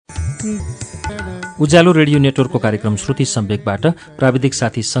उज्यालो radio नेटवर्कको कार्यक्रम श्रुति सम्वेकबाट प्राविधिक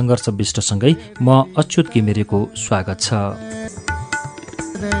साथी सङ्घर्ष विष्टसँगै म अच्युत घिमिरेको स्वागत छ।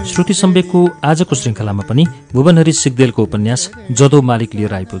 श्रुति सम्वेकको आजको श्रृङ्खलामा पनि भुवनहरी सिग्देलको उपन्यास जदौ मालिक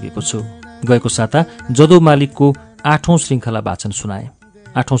लिएर आइपुगेको छु। गएको साता जदौ मालिकको 8औं श्रृङ्खला वाचन सुनाए।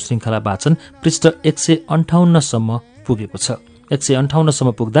 8औं श्रृङ्खला वाचन पृष्ठ 158 सम्म पुगेको छ। 158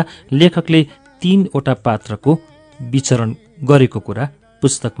 सम्म पुग्दा लेखकले 3वटा पात्रको विचरण गरेको कुरा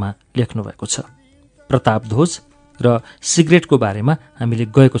पुस्तकमा लेख्नु भएको छ। प्रतापध्वज र सिगरेटको बारेमा हामीले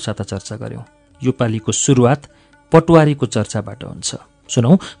गएको साता चर्चा गर्यौं। यो पालीको सुरुवात पटवारीको चर्चाबाट हुन्छ।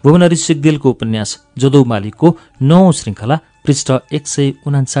 सुनौ भुवनहरी सिग्देलको उपन्यास जदौ मालिकको 9औं श्रृङ्खला पृष्ठ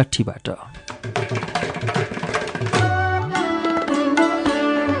 159 बाट।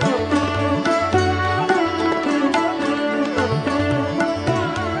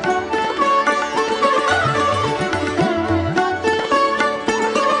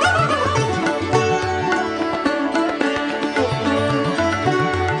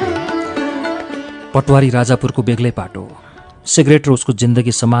 पटवारी राजापुरको बेग्लै पाटो हो। सिगरेट र उसको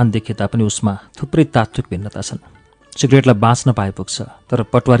जिन्दगी समान देखे तापनि उसमा थुप्रै तात्विक भिन्नता छन्। सिगरेटलाई बाँच्न पाए पुग्छ, तर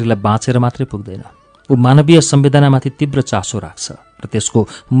पटवारीलाई बाँचेर मात्रै पुग्दैन। ऊ मानवीय संवेदनामाथि तीव्र चासो राख्छ र त्यसको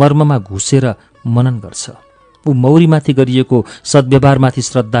मर्ममा घुसेर मनन गर्छ। ऊ मौरीमाथि गरिएको सद्व्यवहारमाथि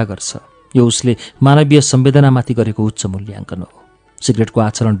श्रद्धा गर्छ। यो उसले मानवीय संवेदनामाथि गरेको उच्च मूल्याङ्कन हो। सिगरेटको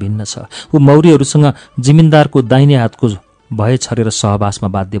आचरण भिन्न छ। ऊ मौरीहरूसँग जिमिन्दारको दाहिने हातको भय छरेर सहवासमा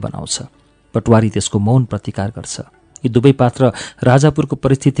बाध्य बनाउँछ। पटवारी त्यसको मौन प्रतिकार गर्छ। यी दुवै पात्र राजापुरको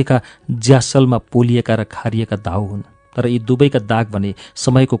परिस्थितिका ज्यासलमा पोलिएका र खारिएका दाउ हुन्, तर यी दुवैका दाग भने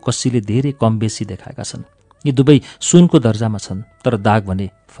समयको कसीले धेरै कम बेसी देखाएका छन्। यी दुवै सुनको दर्जामा छन्, तर दाग भने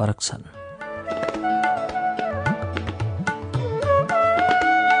फरक छन्।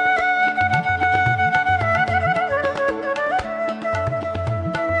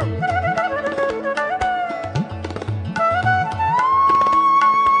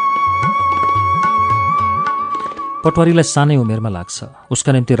 पटवारीलाई सानै उमेरमा लाग्छ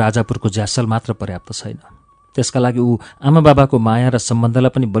उसका निम्ति राजापुरको ज्यासल मात्र पर्याप्त छैन। त्यसका लागि ऊ आमा बाबाको माया र सम्बन्धलाई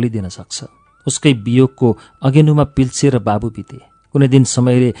पनि बलि दिन सक्छ। उसकै वियोगको अगेनुमा पिल्सिएर बाबु बिते। कुनै दिन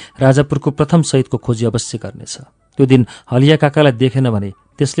समयले राजापुरको प्रथम शहीदको खोजी अवश्य गर्नेछ। त्यो दिन हलिया काकालाई देखेन भने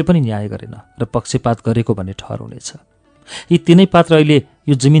त्यसले पनि न्याय गरेन र पक्षपात गरेको भन्ने ठहर हुनेछ। यी तीनै पात्र अहिले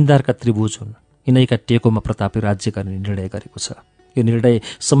यो जमिनदारका त्रिभुज हुन्। यिनैका टेकोमा प्रतापले राज्य गर्ने निर्णय गरेको छ। यो निर्णय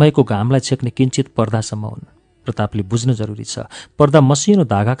समयको घामलाई छेक्ने किञ्चित पर्दासम्म हुन्। प्रतापले बुझ्न जरुरी छ, पर्दा मसिनो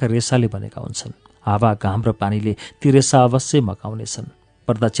धागाका रेसाले बनेका हुन्छन्। हावा, घाम र पानीले ती रेसा अवश्य मकाउनेछन्।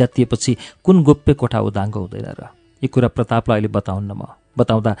 पर्दा च्यातिएपछि कुन गोप्य कोठा उदाङ्ग हुँदैन र? यी कुरा प्रतापलाई अहिले बताउन्न म।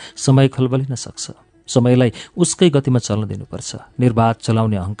 बताउँदा समय खलबलिन सक्छ। समयलाई उसकै गतिमा चल्न दिनुपर्छ। निर्वाध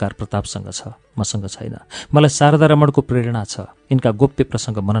चलाउने अहङ्कार प्रतापसँग छ, मसँग छैन। मलाई शारदा रमणको प्रेरणा छ, यिनका गोप्य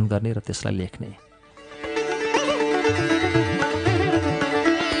प्रसङ्ग मनन गर्ने र त्यसलाई लेख्ने।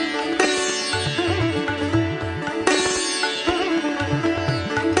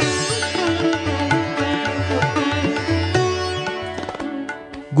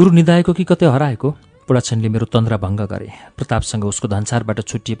 गुरु निधाएको कि कतै हराएको? बुढाछेनले मेरो तन्द्रा भङ्ग गरे। प्रतापसँग उसको धनसारबाट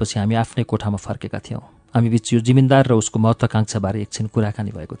छुट्टिएपछि हामी आफ्नै कोठामा फर्केका थियौँ। हामी बीच यो जिमिन्दार र उसको महत्वाकांक्षाबारे एकछिन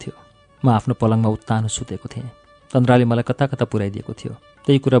कुराकानी भएको थियो। म आफ्नो पलङमा उत्तानो सुतेको थिएँ। तन्द्राले मलाई कता कता पुर्याइदिएको थियो।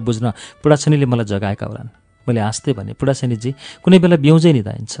 त्यही कुरा बुझ्न बुढाछेनीले मलाई जगाएका होलान्। मैले हाँस्दै भने, बुढाछेनीजी, कुनै बेला बिउजै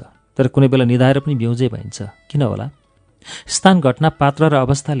निधाइन्छ, तर कुनै बेला निधाएर पनि बिउजै भइन्छ। किन होला? स्थान, घटना, पात्र र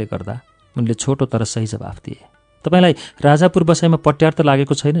अवस्थाले गर्दा। उनले छोटो तर सही जवाफ दिए। तपाईलाई राजापुर बसाइमा पट्यार त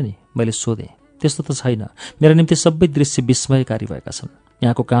लागेको छैन नि? मैले सोधेँ। त्यस्तो त छैन। मेरा निम्ति सबै दृश्य विस्मयकारी भएका छन्।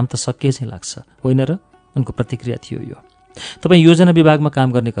 यहाँको काम त सकिए चाहिँ लाग्छ, होइन र? उनको प्रतिक्रिया थियो यो। तपाईँ योजना विभागमा काम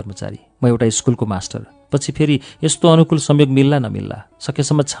गर्ने कर्मचारी, म एउटा स्कुलको मास्टर। पछि फेरि यस्तो अनुकूल संयोग मिल्ला नमिल्ला,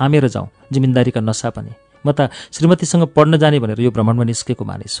 सकेसम्म छामेर जाउँ। जिम्मेदारीका नसा पनि। म त श्रीमतीसँग पढ्न जाने भनेर यो भ्रमणमा निस्केको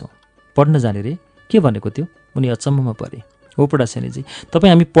मानिस हो। पढ्न जाने रे? के भनेको त्यो? उनी अचम्ममा परे। हो बुढाछेनीजी,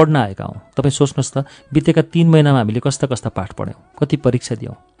 तपाईँ हामी पढ्न आएका हौँ। तपाईँ सोच्नुहोस् त, बितेका 3 महिनामा हामीले कस्ता कस्ता पाठ पढ्यौँ, कति परीक्षा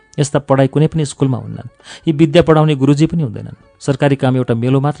दियौँ। यस्ता पढाइ कुनै पनि स्कुलमा हुन्नन्। यी विद्या पढाउने गुरुजी पनि हुँदैनन्। सरकारी काम एउटा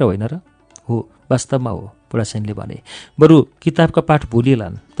मेलो मात्र होइन र? हो, वास्तवमा हो, बुढाछेनले भने। बरु किताबका पाठ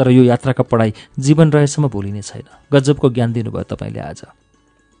भुलिएलान्, तर यो यात्राका पढाइ जीवन रहेसम्म भुलिने छैन। गजबको ज्ञान दिनुभयो तपाईँले आज।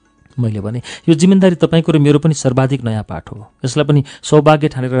 मैले भने, यो जिम्मेदारी तपाईँको र मेरो पनि सर्वाधिक नयाँ पाठ हो। यसलाई पनि सौभाग्य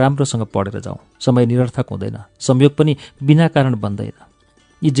ठानेर राम्रोसँग पढेर जाउँ। समय निरर्थक हुँदैन, संयोग पनि बिना कारण बन्दैन।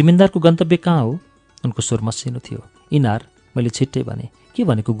 यी जिम्मेदारको गन्तव्य कहाँ हो? उनको स्वर मसिनो थियो। इनार, मैले छिट्टै भने। के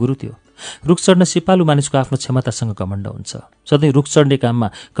भनेको गुरु त्यो? रुख चढ्न सिपालु मानिसको आफ्नो क्षमतासँग घमण्ड हुन्छ। सधैँ रुख चढ्ने काममा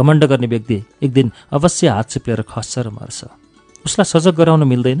घमण्ड गर्ने व्यक्ति एक दिन अवश्य हात चिप्लेर खस्छ र मर्छ। उसलाई सजग गराउन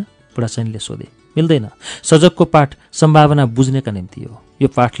मिल्दैन? बुढाचैनले सोधे। मिल्दैन। सजगको पाठ सम्भावना बुझ्नेका निम्ति हो। यो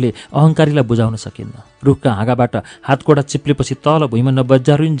पाठले अहङ्कारीलाई बुझाउन सकिन्न। रुखका हाँगाबाट हातकोडा चिप्लेपछि तल भुइँमा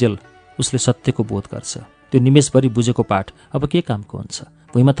नबजारुन्जेल उसले सत्यको बोध गर्छ। त्यो निमेषभरि बुझेको पाठ अब के कामको हुन्छ?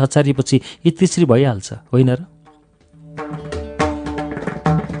 भुइँमा थचारिएपछि यी तिस्री भइहाल्छ, होइन र?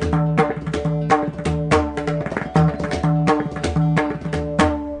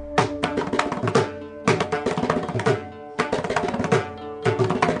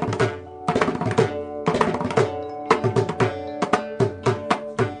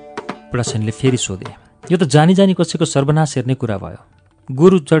 प्रशासनले फेरि सोधे, यो त जानी जानी कसैको सर्वनाश हेर्ने कुरा भयो।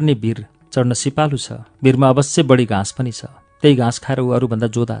 गोरु चढ्ने भिर चढ्न सिपालु छ, भिरमा अवश्य बढी घाँस पनि छ। त्यही घाँस खाएर ऊ अरूभन्दा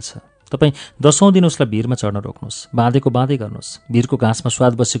जोधा छ। तपाईँ 10औं दिन उसलाई भिरमा चढ्न रोक्नुहोस्, बाँधेको बाँधै गर्नुहोस्। भिरको घाँसमा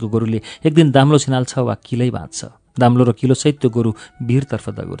स्वाद बसेको गोरुले एक दिन दाम्लो छिनाल्छ वा किलै बाँध्छ। दाम्लो र किलोसहित त्यो गोरु भिरतर्फ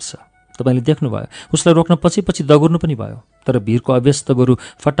दगुर्छ। तपाईँले देख्नुभयो, उसलाई रोक्न पछि पछि दगुर्नु पनि भयो। तर भिरको अभ्यस्त गोरु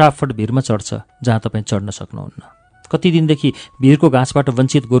फटाफट भिरमा चढ्छ जहाँ तपाईँ चढ्न सक्नुहुन्न। कति दिनदेखि भिरको घाँसबाट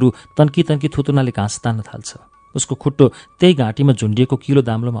वञ्चित गोरु तन्की तन्की थुतुनाले घाँस तान्न थाल्छ। उसको खुट्टो त्यही घाँटीमा झुन्डिएको किलो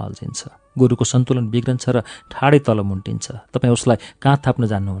दाम्लोमा अल्झिन्छ। गोरुको सन्तुलन बिग्रन्छ र ठाडै तल मुन्टिन्छ। तपाईँ उसलाई काँध थाप्न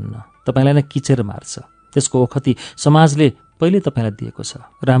जान्नुहुन्न, तपाईँलाई नै किचेर मार्छ। त्यसको ओखती समाजले पहिले तपाईँलाई दिएको छ।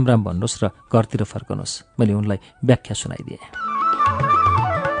 राम राम भन्नुहोस् र घरतिर फर्कनुहोस्। मैले उनलाई व्याख्या सुनाइदिएँ।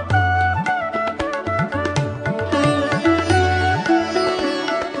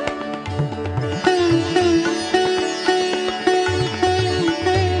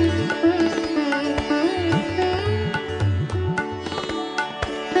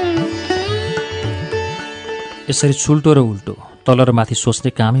 यसरी छुल्टो र उल्टो, तल र माथि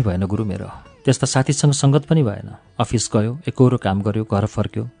सोच्ने कामै भएन गुरु मेरो। त्यस्ता साथीसँग सङ्गत पनि भएन। अफिस गयो, एकहोरो काम गर्यो, घर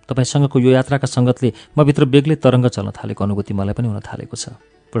फर्क्यो। तपाईँसँगको यो यात्राका सङ्गतले म भित्र बेग्लै तरङ्ग चल्न थालेको अनुभूति मलाई पनि हुन थालेको छ।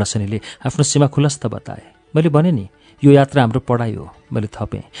 बुढासनीले आफ्नो सीमा खुलस्त बताए। मैले भने नि, यो यात्रा हाम्रो पढाइ हो। मैले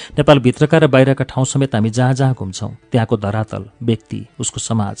थपेँ, नेपालभित्रका र बाहिरका ठाउँ समेत हामी जहाँ जहाँ घुम्छौँ त्यहाँको धरातल, व्यक्ति, उसको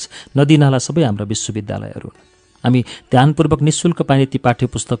समाज, नदीनाला सबै हाम्रा विश्वविद्यालयहरू। हामी ध्यानपूर्वक निःशुल्क पाइने ती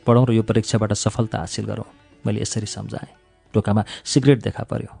पाठ्यपुस्तक पढौँ र यो परीक्षाबाट सफलता हासिल गरौँ। मैले यसरी सम्झाएँ। ढोकामा सिगरेट देखा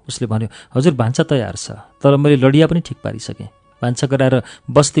पर्यो। उसले भन्यो, हजुर भान्सा तयार छ, तर मैले लडिया पनि ठिक पारिसकेँ। भान्सा गराएर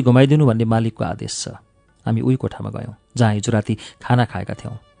बस्ती घुमाइदिनु भन्ने मालिकको आदेश छ। हामी उही कोठामा गयौँ जहाँ हिजो राति खाना खाएका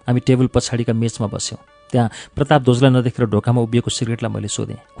थियौँ। हामी टेबल पछाडिका मेचमा बस्यौँ। त्यहाँ प्रताप ध्वजलाई नदेखेर ढोकामा उभिएको सिगरेटलाई मैले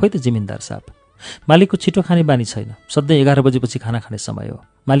सोधेँ, खोइ त जिमिनदार साहब, मालिकको छिटो खाने बानी छैन। सधैँ 11 बजेपछि खाना खाने समय हो।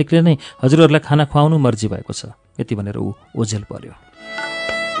 मालिकले नै हजुरहरूलाई खाना खुवाउनु मर्जी भएको छ। यति भनेर ऊ ओझेल पर्यो।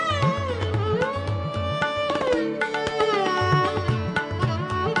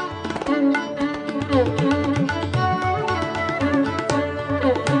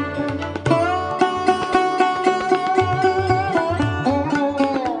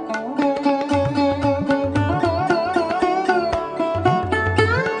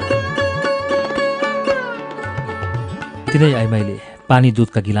 तिनै आइमाईले पानी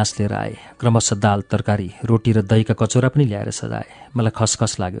दुधका गिलास लिएर आए। क्रमशः दाल, तरकारी, रोटी र दहीका कचौरा पनि ल्याएर सजाए। मलाई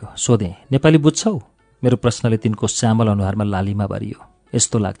खसखस लाग्यो। सोधेँ, नेपाली बुझ्छौ? मेरो प्रश्नले तिनको श्यामल अनुहारमा लालीमा भरियो।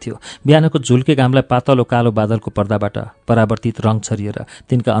 यस्तो लाग्थ्यो बिहानको झुल्के घामलाई पातलो कालो बादलको पर्दाबाट परावर्तित रङ छरिएर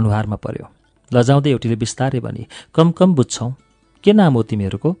तिनका अनुहारमा पर्यो। लजाउँदै एउटीले बिस्तारै भनी, कम कम बुझ्छौ? के नाम हो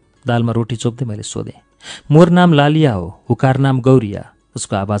तिमीहरूको? दालमा रोटी चोप्दै मैले सोधेँ। मोर नाम लालिया हो, हुकार नाम गौरिया।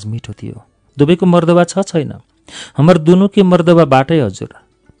 उसको आवाज मिठो थियो। दुवैको मर्दबा छ छैन? हमर दुनु के मर्दबा बाटै हजुर,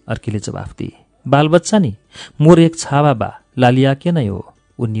 अर्कीले जवाफ दिए। बालबच्चा नि? मोर एक छावा बा, लालिया के नै हो?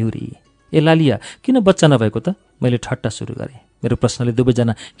 ऊ न्युरी। ए लालिया, किन बच्चा नभएको त? मैले ठट्टा सुरु गरेँ। मेरो प्रश्नले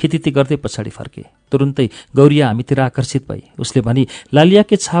दुवैजना खितिती गर्दै पछाडि फर्के। तुरुन्तै गौरिया हामीतिर आकर्षित भई। उसले भनी, लालिया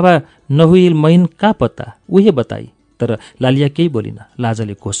के छावा नहुइल महिन कहाँ पत्ता? उहे बताई। तर लालिया केही बोलिन,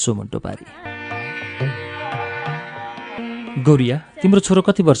 लाजले घोस्सो मुन्टो पारी। गौरिया, तिम्रो छोरो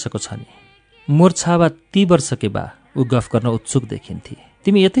कति वर्षको छ नि? मोर छावा 30 वर्ष के बा। ऊ गफ गर्न उत्सुक देखिन्थे।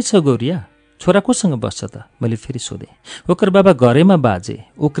 तिमी यतै छौ गौरिया? छोरा कोसँग बस्छ त? मैले फेरि सोधेँ। ओकर बाबा घरैमा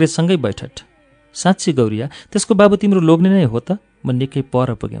बाजे, ओक्रेसँगै बैठट। साँच्ची गौरिया, त्यसको बाबु तिम्रो लोग्ने नै हो त? म निकै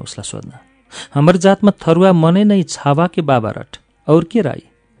पर पुगेँ उसलाई सोध्न। हाम्रो जातमा थरुवा मनै नै छावा के बाबा रट, और के राई?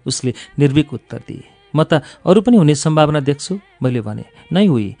 उसले निर्भीक उत्तर दिए। म त अरू पनि हुने सम्भावना देख्छु। मैले भने, नै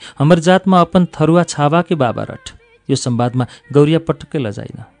हुई, हाम्रो जातमा अपन थरुवा छावा के बाबा रट। यो संवादमा गौरिया पटक्कै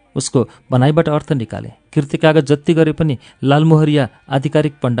लजाइन। उसको भनाइबाट अर्थ निकाले। कीर्तिकागज जति गरे पनि लालमोहरिया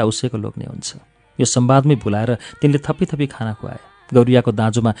आधिकारिक पण्डा उसैको लोग्ने हुन्छ। यो संवादमै भुलाएर तिनले थपी थपी खाना खुवाए। गौरियाको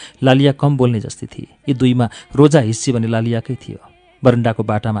दाँजोमा लालिया कम बोल्ने जस्ती थिए। यी दुईमा रोजा हिस्सी भने लालियाकै थियो। बरन्डाको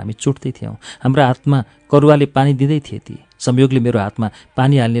बाटामा हामी चुट्दै थियौँ। हाम्रो हातमा करुवाले पानी दिँदै थिए ती। संयोगले मेरो हातमा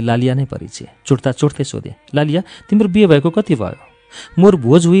पानी हाल्ने लालिया नै परिचय। चुट्दा चुट्दै सोधे, लालिया, तिम्रो बिहे भएको कति भयो? मोर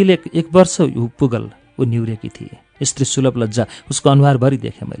भोज हुइले 1 वर्ष पुगल। ऊ निहुरेकी थिए। स्त्री सुलभ लज्जा उसको अनुहारभरि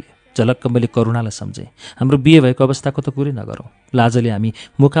देखेँ मैले। झलक्क मैले करुणालाई सम्झेँ। हाम्रो बिहे भएको अवस्थाको त कुरै नगरौँ, लाजले हामी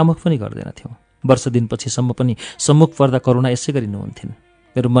मुखामुख पनि गर्दैनथ्यौँ। वर्ष दिनपछिसम्म पनि सम्मुख पर्दा करुणा यसै गरी नुहुन्थिन्।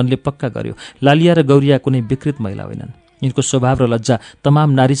 मेरो मनले पक्का गर्यो लालिया र गौरिया कुनै विकृत महिला होइनन्। यिनको स्वभाव र लज्जा तमाम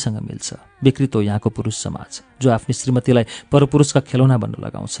नारीसँग मिल्छ। विकृत हो यहाँको पुरुष समाज, जो आफ्नी श्रीमतीलाई परपुरुषका खेलौना बन्न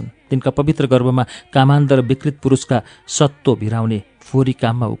लगाउँछन्। तिनका पवित्र गर्भमा कामान्ध र विकृत पुरुषका सत्तो भिराउने फोहोरी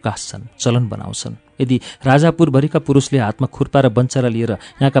काममा उकास्छन्, चलन बनाउँछन्। यदि राजापुरभरिका पुरुषले हातमा खुर्पा र बन्चरा लिएर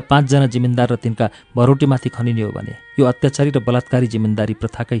यहाँका 5 जना जिमिन्दार र तिनका भरोटीमाथि खनिने हो भने यो अत्याचारी र बलात्कारी जिमिन्दारी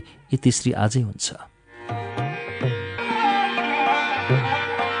प्रथाकै इतिश्री आजै हुन्छ।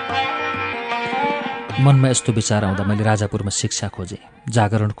 मनमा यस्तो विचार आउँदा मैले राजापुरमा शिक्षा खोजेँ,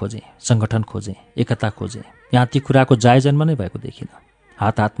 जागरण खोजेँ, सङ्गठन खोजेँ, एकता खोजेँ। यहाँ ती कुराको जाय जन्म नै भएको देखिनँ।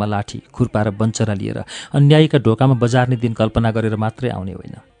 हात हातमा लाठी, खुर्पा र बन्चरा लिएर अन्यायीका ढोकामा बजार्ने दिन कल्पना गरेर मात्रै आउने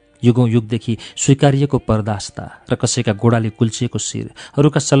होइन। युगौँ युगदेखि स्वीकारिएको पर्दास्ता र कसैका गोडाले कुल्चिएको शिर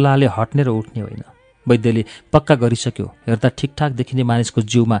अरूका सल्लाहले हट्ने र उठ्ने होइन। वैद्यले पक्का गरिसक्यो, हेर्दा ठिकठाक देखिने मानिसको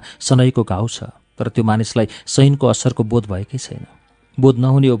जिउमा सनैको घाउ छ, तर त्यो मानिसलाई सैनको असरको बोध भएकै छैन। बोध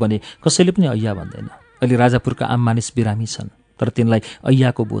नहुने हो भने कसैले पनि ऐया भन्दैन। अहिले राजापुरका आम मानिस बिरामी छन्, तर तिनलाई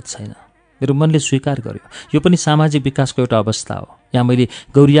ऐयाको बोध छैन। मेरो मनले स्वीकार गर्यो यो पनि सामाजिक विकासको एउटा अवस्था हो। यहाँ मैले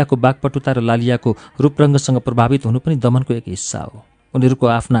गौरियाको बागपटुता र लालियाको रूपरङ्गसँग प्रभावित हुनु पनि दमनको एक हिस्सा हो। उनीहरूको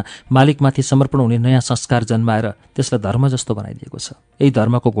आफ्ना मालिकमाथि समर्पण हुने नयाँ संस्कार जन्माएर त्यसलाई धर्म जस्तो बनाइदिएको छ। यही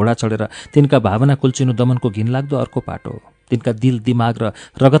धर्मको घोडा चढेर तिनका भावना कुल्चिनु दमनको घिनलाग्दो अर्को पाटो हो। तिनका दिल, दिमाग र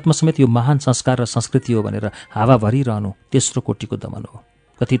रगतमा समेत यो महान संस्कार र संस्कृति हो भनेर हावा भरिरहनु तेस्रो कोटीको दमन हो।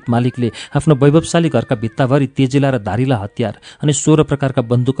 कथित मालिकले आफ्नो वैभवशाली घरका भित्ताभरि तेजिला र धारिला हतियार अनि 16 प्रकारका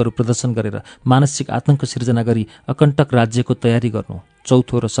बन्दुकहरू प्रदर्शन गरेर मानसिक आतंक सिर्जना गरी अकण्टक राज्यको तयारी गर्नु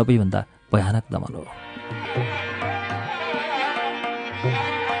चौथो र सबैभन्दा भयानक दमन हो।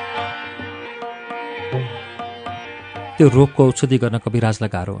 त्यो रोगको औषधि गर्न कविराजलाई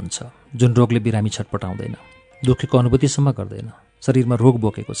गाह्रो हुन्छ। जुन रोगले बिरामी छटपटाउँदैन, दुःखीको अनुभूतिसम्म गर्दैन, शरीरमा रोग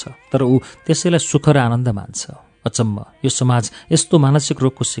बोकेको छ, तर ऊ त्यसैलाई सुख र आनन्द मान्छ। अचम्म, यो समाज यस्तो मानसिक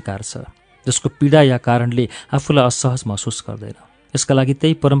रोगको शिकार छ जसको पीडा या कारणले आफूलाई असहज महसुस गर्दैन। यसका लागि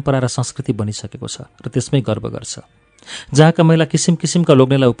त्यही परम्परा र संस्कृति बनिसकेको छ र त्यसमै गर्व गर्छ। जहाँका महिला किसिम किसिमका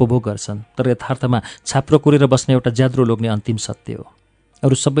लोग्नेलाई उपभोग गर्छन्, तर यथार्थमा छाप्रो कुरेर बस्ने एउटा ज्याद्रो लोग्ने अन्तिम सत्य हो।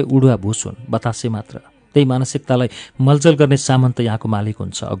 अरू सबै उडुवा भुस हुन्, बतासे मात्र। त्यही मानसिकतालाई मलजल गर्ने सामन्त यहाँको मालिक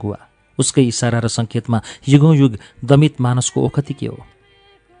हुन्छ, अगुवा। उसकै इसारा र सङ्केतमा युगौँ युग दमित मानसको ओखती के हो।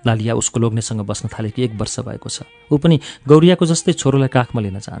 लालिया उसको लोग्नेसँग बस्न थालेको 1 वर्ष भएको छ। ऊ पनि गौरियाको जस्तै छोरोलाई काखमा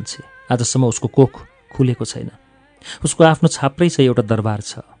लिन चाहन्छे। आजसम्म उसको कोख खुलेको छैन। उसको आफ्नो छाप्रै छ, एउटा दरबार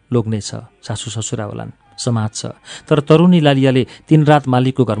छ, लोग्ने छ, सासू ससुरा होलान्, समाज छ। तर तरुणी लालियाले 3 रात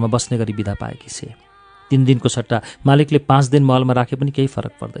मालिकको घरमा बस्ने गरी बिदा पाएकी छे। 3 दिनको सट्टा मालिकले 5 दिन महलमा राखे पनि केही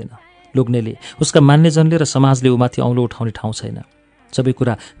फरक पर्दैन। लोग्नेले, उसका मान्यजनले र समाजले उमाथि औँलो उठाउने ठाउँ छैन। सबै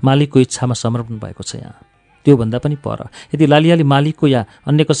कुरा मालिकको इच्छामा समर्पण भएको छ यहाँ। त्योभन्दा पनि पर यदि लालियाले मालिकको या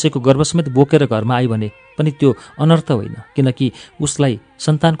अन्य कसैको गर्भसमेत बोकेर घरमा आई भने पनि त्यो अनर्थ होइन, किनकि उसलाई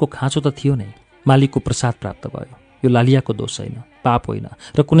सन्तानको खाँचो त थियो नै। मालिकको प्रसाद प्राप्त भयो। यो लालियाको दोष होइन, पाप होइन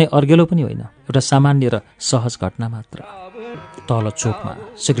र कुनै अर्गेलो पनि होइन, एउटा सामान्य र सहज घटना मात्र। तल चोकमा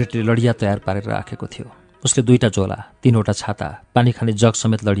सिगरेटले लडिया तयार पारेर राखेको थियो। उसले 2टा झोला, 3वटा छाता, पानी खाने जग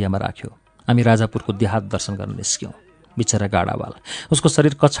समेत लडियामा राख्यो। हामी राजापुरको देहात दर्शन गर्न निस्क्यौँ। बिचरा गाडावाल, उसको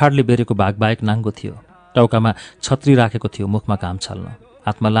शरीर कछाडले बेरेको भागबाहेक नाङ्गो थियो। टाउकामा छत्री राखेको थियो, मुखमा घाम छल्न।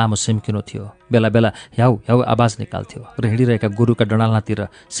 हातमा लामो सिम्किनो थियो। बेला बेला ह्याउ ह्याउ आवाज निकाल्थ्यो र हिँडिरहेका गोरुका डडाल्नातिर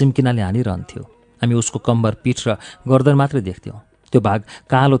सिम्किनाले हानिरहन्थ्यो। हामी उसको कम्बर, पीठ र गर्दन मात्रै देख्थ्यौँ। त्यो भाग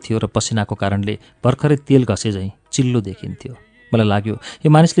कालो थियो र पसिनाको कारणले भर्खरै तेल घसे झैँ चिल्लो देखिन्थ्यो। मलाई लाग्यो यो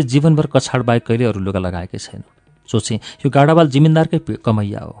मानिसले जीवनभर कछाड बाहेक कहिले अरू लुगा लगाएकै छैन। सोचेँ यो गाडावाल जिमिन्दारकै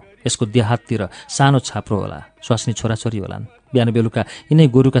कमैया हो। यसको देहाततिर सानो छाप्रो होला, स्वास्नी छोराछोरी होलान्। बिहान बेलुका यिनै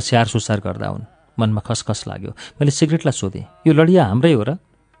गोरुका स्याहार सुसार गर्दा हुन्। मनमा खसखस लाग्यो। मैले सिगरेटलाई सोधेँ, यो लडिया हाम्रै हो र?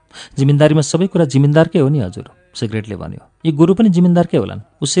 जिमिन्दारीमा सबै कुरा जिमिन्दारकै हो नि हजुर, सिगरेटले भन्यो। यी गोरु पनि जिमिन्दारकै होलान्,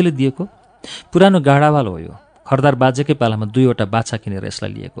 उसैले दिएको। पुरानो गाडावाल हो यो। खरदार बाजेकै पालामा 2वटा बाछा किनेर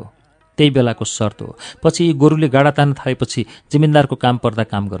यसलाई लिएको। त्यही बेलाको शर्त हो। पछि यी गोरुले गाडा तान्न थालेपछि जिमिन्दारको काम पर्दा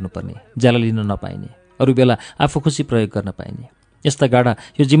काम गर्नुपर्ने, ज्याला लिन नपाइने, अरू बेला आफू खुसी प्रयोग गर्न पाइने। यस्ता गाडा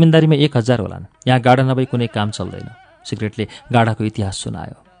यो जिमिन्दारीमा 1000 होलान्। यहाँ गाडा नभई कुनै काम चल्दैन। सिगरेटले गाडाको इतिहास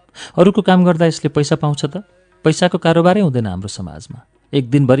सुनायो। अरूको काम गर्दा यसले पैसा पाउँछ त? पैसाको कारोबारै हुँदैन हाम्रो समाजमा। एक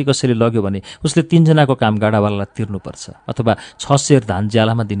दिनभरि कसैले लग्यो भने उसले 3 जनाको काम गाडावालालाई तिर्नुपर्छ, अथवा 6 सेर धान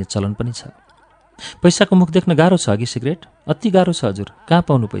ज्यालामा दिने चलन पनि छ। पैसाको मुख देख्न गाह्रो छ अघि सिगरेट, अति गाह्रो छ हजुर। कहाँ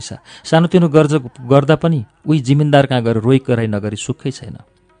पाउनु पैसा? सानोतिनो गर्दा पनि उही जिमिन्दार कहाँ गएर रोइ कराई नगरी सुखै छैन।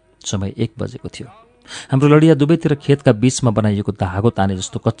 समय 1 बजेको थियो। हाम्रो लडिया दुवैतिर खेतका बीचमा बनाइएको धागो ताने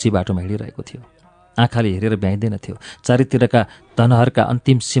जस्तो कच्ची बाटोमा हिँडिरहेको थियो। आँखाले हेरेर भ्याइँदैनथ्यो। चारैतिरका वनहरका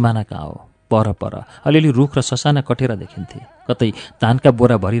अन्तिम सिमाना कहाँ हो? पर पर अलिअलि रुख र ससाना कटेरा देखिन्थे। कतै धानका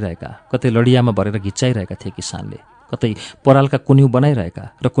बोरा भरिरहेका, कतै लडियामा भरेर घिचाइरहेका थिए किसानले, कतै परालका कुन्यु बनाइरहेका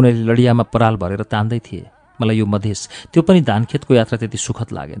र कुनैले लडियामा पराल भरेर तान्दै थिए। मलाई यो मधेस, त्यो पनि धानखेतको यात्रा त्यति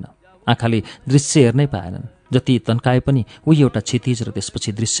सुखद लागेन। आँखाले दृश्य हेर्नै पाएनन्। जति तन्काए पनि उही एउटा क्षितिज र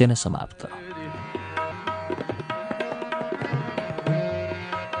त्यसपछि दृश्य नै समाप्त।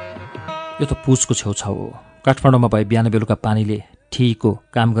 यो त पुसको छेउछाउ हो। काठमाडौँमा भए बिहान बेलुका पानीले ठिको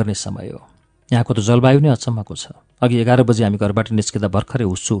काम गर्ने समय हो। यहाँको त जलवायु नै अचम्मको छ। अघि 11 बजे हामी घरबाट निस्किँदा भर्खरै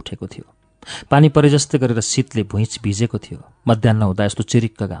हुस्सु उठेको थियो। पानी परे जस्तै गरेर शीतले भुइँच भिजेको थियो। मध्याह्न हुँदा यस्तो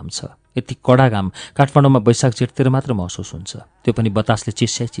चिरिक्क घाम छ। यति कडा घाम काठमाडौँमा वैशाख जेठतिर मात्र महसुस हुन्छ, त्यो पनि बतासले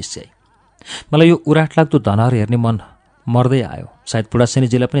चिस्याइ। मलाई यो उराट लाग्दो वनहर हेर्ने मन मर्दै आयो। सायद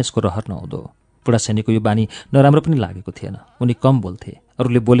बुढासेनीजीलाई पनि यसको रहर नहुँदो। बुढासेनीको यो बानी नराम्रो पनि लागेको थिएन। उनी कम बोल्थे,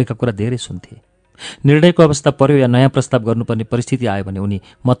 अरूले बोलेका कुरा धेरै सुन्थे। निर्णयको अवस्था पर्यो या नयाँ प्रस्ताव गर्नुपर्ने परिस्थिति आयो भने उनी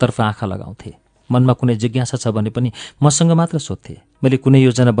मतर्फ आँखा लगाउँथे। मनमा कुनै जिज्ञासा छ भने पनि मसँग मात्र सोध्थे। मैले कुनै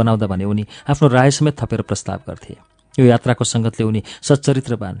योजना बनाउँदा भने उनी आफ्नो राय समेत थपेर प्रस्ताव गर्थे। यो यात्राको सङ्गतले उनी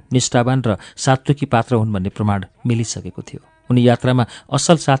सच्चरित्रवान, निष्ठावान र सात्विकी पात्र हुन् भन्ने प्रमाण मिलिसकेको थियो। उनी यात्रामा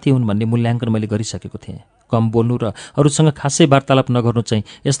असल साथी हुन् भन्ने मूल्याङ्कन मैले गरिसकेको थिएँ। कम बोल्नु र अरूसँग खासै वार्तालाप नगर्नु चाहिँ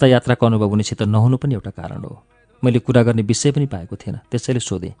यस्ता यात्राको अनुभव उनीसित नहुनु पनि एउटा कारण हो। मैले कुरा गर्ने विषय पनि पाएको थिएन, त्यसैले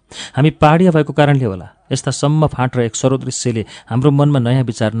सोधेँ, हामी पहाडिया भएको कारणले होला? यस्ता सम्म फाँट र एक सरो दृश्यले हाम्रो मनमा नयाँ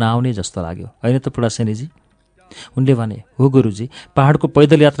विचार नआउने जस्तो लाग्यो, होइन त बुढासेनीजी? उनले भने, हो गुरुजी, पहाडको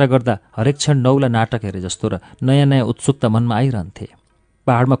पैदल यात्रा गर्दा हरेक क्षण नौला नाटक हेरे जस्तो र नयाँ नयाँ उत्सुकता मनमा आइरहन्थे।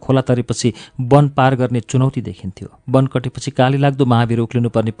 पहाडमा खोला तरेपछि वन पार गर्ने चुनौती देखिन्थ्यो। वन कटेपछि काली लाग्दो महावीर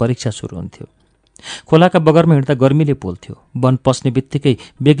उक्लिनुपर्ने परीक्षा सुरु हुन्थ्यो। खोलाका बगरमा हिँड्दा गर्मीले पोल्थ्यो। वन पस्ने बित्तिकै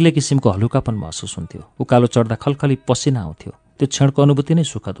बेग्लै किसिमको हलुकापन महसुस हुन्थ्यो। उकालो चढ्दा खलखली पसिना आउँथ्यो। त्यो क्षणको अनुभूति नै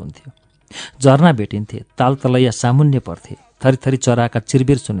सुखद हुन्थ्यो। झरना भेटिन्थे, ताल तलैया सामुन्य पर्थे, थरीथरी चराका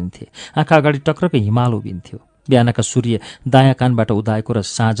चिरबिर सुनिन्थे। आँखा अगाडि टक्रक हिमाल उभिन्थ्यो। बिहानका सूर्य दायाँ कानबाट उदाएको र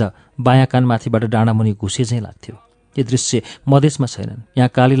साँझ बायाँ कानमाथिबाट डाँडामुनि घुसे झैँ लाग्थ्यो। यी दृश्य मधेसमा छैनन्। यहाँ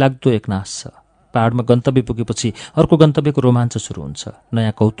काली लाग्दो एकनाश छ। पहाडमा गन्तव्य पुगेपछि अर्को गन्तव्यको रोमाञ्च सुरु हुन्छ।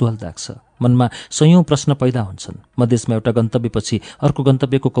 नयाँ कौतूहल जाग्छ। मनमा सयौं प्रश्न पैदा हुन्छन्। मधेसमा एउटा गन्तव्यपछि अर्को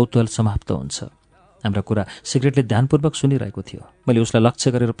गन्तव्यको कौतूहल समाप्त हुन्छ। हाम्रा कुरा सिगरेटले ध्यानपूर्वक सुनिरहेको थियो। मैले उसलाई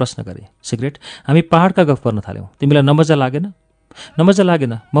लक्ष्य गरेर प्रश्न गरेँ, सिगरेट, हामी पहाडका गफ गर्न थाल्यौँ, तिमीलाई नमजा लागेन? नमजा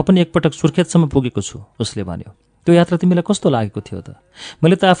लागेन, म पनि एकपटक सुर्खेतसम्म पुगेको छु, उसले भन्यो। त्यो यात्रा तिमीलाई कस्तो लागेको थियो त?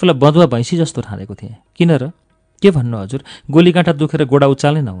 मैले त आफूलाई बधुवा भैँसी जस्तो ठानेको थिएँ। किन र? के भन्नु हजुर, गोलीगाँठा दुखेर गोडा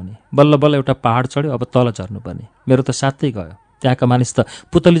उचाल्नै नहुने। बल्ल बल्ल एउटा पहाड चढ्यो, अब तल झर्नुपर्ने। मेरो त साथै गयो। त्यहाँका मानिस त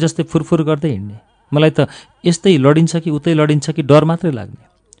पुतली जस्तै फुरफुर गर्दै हिँड्ने। मलाई त यस्तै लडिन्छ कि उतै लडिन्छ कि डर मात्रै लाग्ने।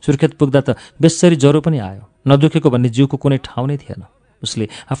 सुर्खेत पुग्दा त बेसरी ज्वरो पनि आयो। नदुखेको भन्ने जिउको कुनै ठाउँ नै थिएन। उसले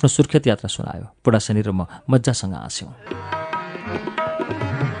आफ्नो सुर्खेत यात्रा सुनायो। बुढासेनी र म मज्जासँग हाँस्यौँ।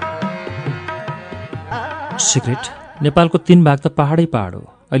 सिगरेट, नेपालको 3 भाग त पहाडै पहाड हो।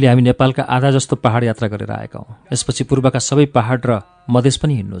 अहिले हामी नेपालका आधा जस्तो पहाड यात्रा गरेर आएका हौँ। यसपछि पूर्वका सबै पहाड र मधेस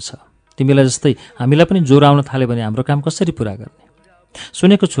पनि हिँड्नु छ। तिमीलाई जस्तै हामीलाई पनि ज्वरो आउन थाल्यो भने हाम्रो काम कसरी पुरा गर्ने?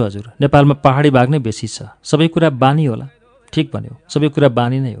 सुनेको छु हजुर, नेपालमा पहाडी भाग नै बेसी छ। सबै कुरा बानी होला। ठिक भन्यो, सबै कुरा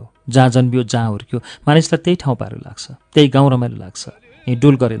बानी नै हो। जहाँ जन्मियो, जहाँ हुर्क्यो, मानिसलाई त्यही ठाउँ पारो लाग्छ, त्यही गाउँ रमाइलो लाग्छ।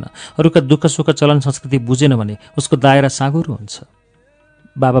 हिँडुल गरेन, अरूका दुःख सुख चलन संस्कृति बुझेन भने उसको दायरा साँगुरो हुन्छ।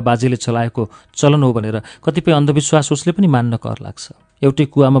 बाबा बाजेले चलाएको चलन हो भनेर कतिपय अन्धविश्वास उसले पनि मान्न कर लाग्छ। एउटै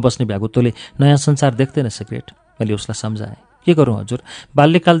कुवामा बस्ने भ्यागुतोले नयाँ संसार देख्दैन सिगरेट, मैले उसलाई सम्झाएँ। के गरौँ हजुर,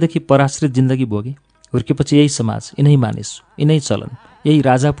 बाल्यकालदेखि पराश्रित जिन्दगी भोगे। हुर्केपछि यही समाज, यिनै मानिस, यिनै चलन, यही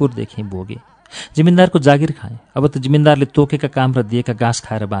राजापुरदेखि भोगे। जिमिन्दारको जागिर खाएँ। अब त जिमिन्दारले तोकेका काम र दिएका घाँस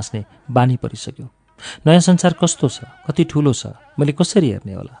खाएर बाँच्ने बानी परिसक्यो। नयाँ संसार कस्तो छ, कति ठुलो छ, मैले कसरी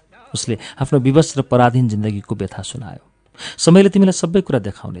हेर्ने होला? उसले आफ्नो विवश र पराधीन जिन्दगीको व्यथा सुनायो। समयले तिमीलाई सबै कुरा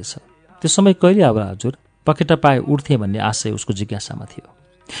देखाउनेछ। त्यो समय कहिले आउला हजुर? पखेटा पाए उड्थे भन्ने आशय उसको जिज्ञासामा थियो।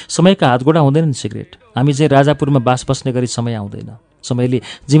 समयका हातगोडा हुँदैनन् सिगरेट। हामी चाहिँ राजापुरमा बास बस्ने गरी समय आउँदैन। समयले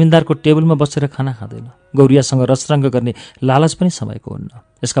जिमिन्दारको टेबलमा बसेर खाना खाँदैन। गौरियासँग रसरङ्ग गर्ने लालच पनि समयको हुन्न।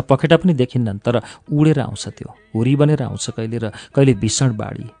 यसका पखेटा पनि देखिन्नन्, तर उडेर आउँछ। त्यो हुरी बनेर आउँछ कहिले, र कहिले भीषण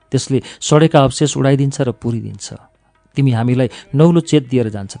बाढी। त्यसले सडेका अवशेष उडाइदिन्छ र पुरिदिन्छ। तिमी हामीलाई नौलो चेत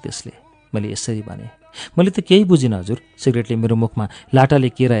दिएर जान्छ त्यसले, मैले यसरी भने। मैले त केही बुझिनँ हजुर। सिगरेटले मेरो मुखमा लाटाले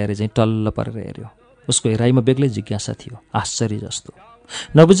केरा हेरे चाहिँ टल्ल परेर हेऱ्यो। उसको हेराइमा बेग्लै जिज्ञासा थियो, आश्चर्य जस्तो।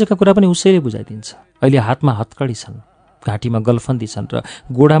 नबुझेका कुरा पनि उसैले बुझाइदिन्छ। अहिले हातमा हत्कडी छन्, घाँटीमा गलफन्दी छन् र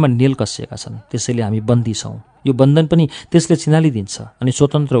गोडामा नेल कसिएका छन्। त्यसैले हामी बन्दी छौँ। यो बन्धन पनि त्यसले छिनालिदिन्छ अनि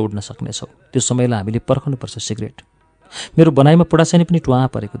स्वतन्त्र उड्न सक्नेछौँ। त्यो समयलाई हामीले पर्खनुपर्छ सिगरेट। मेरो बनाइमा पुडासानी पनि टुवा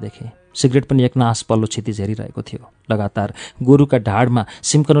परेको देखेँ। सिगरेट पनि एक नास पल्लो क्षितिज हेरिरहेको थियो। लगातार गोरुका ढाडमा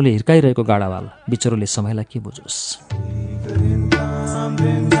सिम्कनोले हिर्काइरहेको गाडावाल बिचरोले समयलाई के बुझोस्।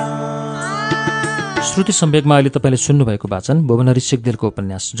 श्रुति सम्वेकमा अहिले तपाईँले सुन्नुभएको वाचन वनहर सिग्देलको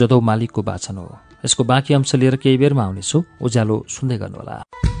उपन्यास जदौ मालिकको वाचन हो। यसको बाँकी अंश लिएर केही बेरमा आउनेछु। उज्यालो सुन्दै गर्नुहोला।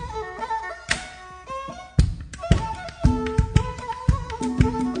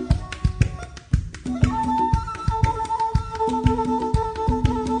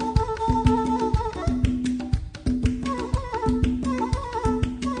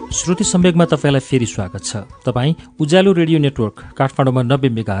 श्रुति सम्वेकमा तपाईँलाई फेरि स्वागत छ। तपाईँ उज्यालो रेडियो नेटवर्क काठमाडौँमा 90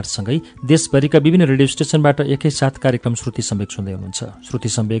 मेगाहर्जसँगै देशभरिका विभिन्न रेडियो स्टेशनबाट एकैसाथ कार्यक्रम श्रुति सम्वेक सुन्दै हुनुहुन्छ। श्रुति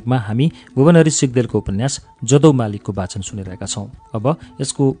सम्वेकमा हामी वनहर सिग्देलको उपन्यास जदौ मालिकको वाचन सुनिरहेका छौँ। अब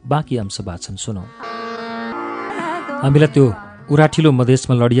यसको बाँकी अंश वाचन सुनौँ। हामीलाई त्यो उराठिलो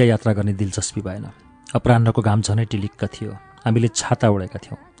मधेसमा लडिया यात्रा गर्ने दिलचस्पी भएन। अपराह्नको घाम झनै टिलिक्क थियो। हामीले छाता ओढेका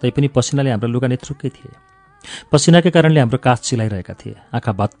थियौँ, तैपनि पसिनाले हाम्रा लुगा नेत्रुक्कै थिए। पसिनाकै कारणले हाम्रो कास चिलाइरहेका थिए।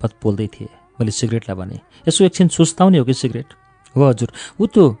 आँखा भतभत पोल्दै थिए। मैले सिगरेटलाई भने, यसो एकछिन सुस्ताउने हो कि सिगरेट? हो हजुर, ऊ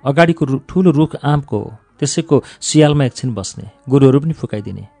त्यो अगाडिको ठुलो रुख आँपको हो, त्यसैको सियालमा एकछिन बस्ने, गोरुहरू पनि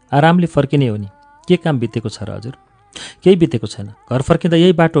फुकाइदिने, आरामले फर्किने हो नि। के काम बितेको छ र हजुर? केही बितेको छैन। घर फर्किँदा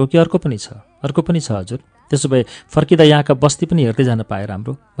यही बाटो हो कि अर्को पनि छ? अर्को पनि छ हजुर। त्यसो भए फर्किँदा यहाँका बस्ती पनि हेर्दै जान पाए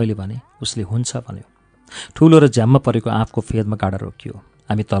राम्रो, मैले भने। उसले हुन्छ भन्यो। ठुलो र झ्याम्म परेको आँपको फेदमा गाडा रोकियो।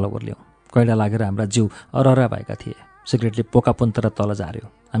 हामी तल ओर्ल्यौँ। कैला लागेर हाम्रा जिउ अरहरा भएका थिए। सिगरेटले पोका पुन्तर तल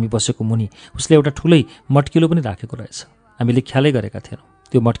झार्यो। हामी बसेको मुनि उसले एउटा ठुलै मट्किलो पनि राखेको रहेछ। हामीले ख्यालै गरेका थिएनौँ।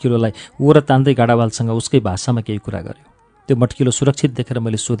 त्यो मट्किलोलाई ओर तान्दै गाडावालसँग उसकै भाषामा केही कुरा गर्यो। त्यो मट्किलो सुरक्षित देखेर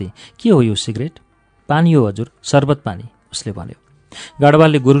मैले सोधेँ, के हो यो सिगरेट? पानी हो हजुर, शरबत पानी, उसले भन्यो।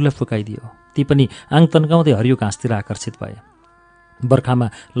 गाडावालले गोरुलाई फुकाइदियो। ती पनि आङ तन्काउँदै हरियो घाँसतिर आकर्षित भए। बर्खामा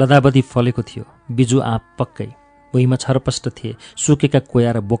लदाबदी फलेको थियो। बिजु आँप पक्कै भुइँमा छरपष्ट थिए। सुकेका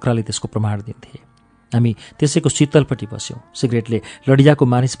कोया र बोक्राले त्यसको प्रमाण दिन्थे। हामी त्यसैको शीतलपट्टि बस्यौँ। सिगरेटले लडियाको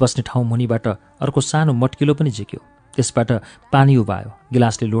मानिस बस्ने ठाउँ मुनिबाट अर्को सानो मट्किलो पनि झिक्यो। त्यसबाट पानी उभायो।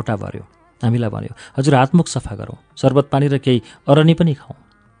 गिलासले लोटा भर्यो। हामीलाई भन्यो, हजुर हातमुख सफा गरौँ, शरबत पानी र केही अरनी पनि खाउँ।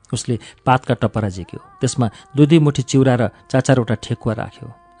 उसले पातका टपरा झिक्यो। त्यसमा 2-2 मुठी चिउरा र 4-4वटा ठेकुवा राख्यो।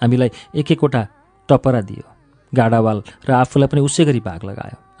 हामीलाई एक-एकवटा टपरा दियो। गाडावाल र आफूलाई पनि उसै गरी भाग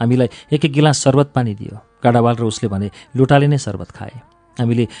लगायो। हामीलाई एक-एक गिलास शरबत पानी दियो। गाडावाल र उसले भने लोटाले नै शरबत खाए।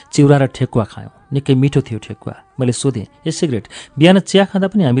 हामीले चिउरा र ठेकुवा खायौँ। निकै मिठो थियो ठेकुवा। मैले सोधेँ, ए सिगरेट, बिहान चिया खाँदा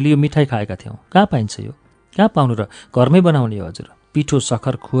पनि हामीले यो मिठाई खाएका थियौँ, कहाँ पाइन्छ यो? कहाँ पाउनु र? घरमै बनाउने हो हजुर। पिठो,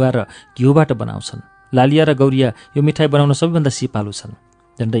 सखर, खुवा र घिउबाट बनाउँछन्। लालिया र गौरिया यो मिठाई बनाउन सबैभन्दा सिपालु छन्।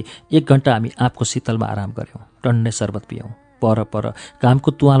 झन्डै 1 घन्टा हामी आँपको शीतलमा आराम गऱ्यौँ। टन्नै शरबत पियौँ। पर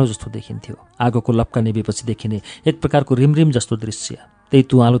घामको तुवालो जस्तो देखिन्थ्यो। आगोको लप्का निभेपछि देखिने एक प्रकारको रिमरिम जस्तो दृश्य त्यही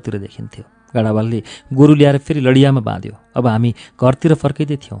तुवालोतिर देखिन्थ्यो। गाडावालले गोरु ल्याएर फेरि लडियामा बाँध्यो। अब हामी घरतिर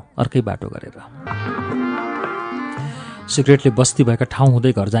फर्किँदै थियौँ, अर्कै बाटो गरेर। सिगरेटले बस्ती भएका ठाउँ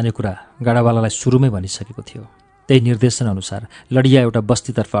हुँदै घर जाने कुरा गाडावालालाई सुरुमै भनिसकेको थियो। त्यही निर्देशन अनुसार लडिया एउटा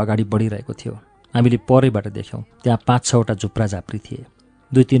बस्तीतर्फ अगाडि बढिरहेको थियो। हामीले परैबाट देख्यौँ त्यहाँ 5-6वटा झुप्रा झाप्री थिए।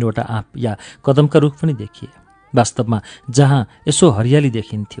 2-3वटा आँप या कदमका रुख पनि देखिए। वास्तवमा जहाँ यसो हरियाली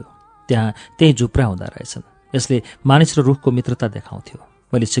देखिन्थ्यो त्यहाँ त्यही झुप्रा हुँदा रहेछन्। यसले मानिस र रुखको मित्रता देखाउँथ्यो।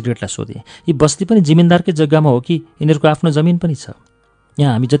 मैले सिगरेटलाई सोधेँ, यी बस्ती पनि जिमिनदारकै जग्गामा हो कि यिनीहरूको आफ्नो जमिन पनि छ?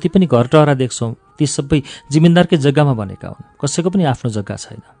 यहाँ हामी जति पनि घर टहरा देख्छौँ ती सबै जिमिनदारकै जग्गामा बनेका हुन्। कसैको पनि आफ्नो जग्गा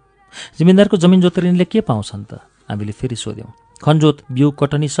छैन। जिमिनदारको जमिन जोतेर यिनले के पाउँछन् त? हामीले फेरि सोध्यौँ। खनजोत, बिउ,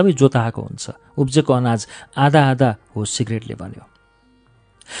 कटनी सबै जोताएको हुन्छ। उब्जेको अनाज आधा हो, सिगरेटले भन्यो।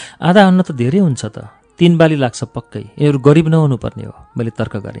 आधा अन्न त धेरै हुन्छ त। 3 बाली लाग्छ पक्कै। यिनीहरू गरिब नहुनुपर्ने हो, मैले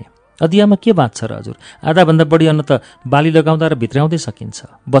तर्क गरेँ। अदियामा के बाँच्छ र हजुर? आधाभन्दा बढी अन्न त बाली लगाउँदा र भित्राउँदै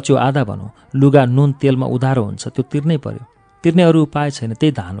सकिन्छ। बच्यो आधा भनौँ। लुगा, नुन, तेलमा उधारो हुन्छ, त्यो तिर्नै पर्यो। तिर्ने अरू उपाय छैन, त्यही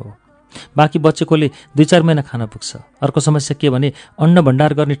धान हो। बाँकी बचेकोले 2-4 महिना खान पुग्छ। अर्को समस्या के भने अन्न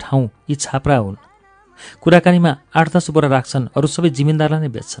भण्डार गर्ने ठाउँ यी छाप्रा हुन्। कुराकानीमा 8-10 बोरा राख्छन्, अरू सबै जिमिनदारलाई नै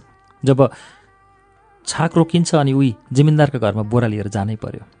बेच्छन्। जब छाक रोकिन्छ अनि उही जिमिनदारका घरमा बोरा लिएर जानै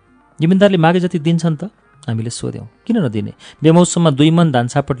पर्यो। जिमिनदारले मागे जति दिन्छन् त? हामीले सोध्यौँ। किन नदिने? बेमौसममा 2 मन धान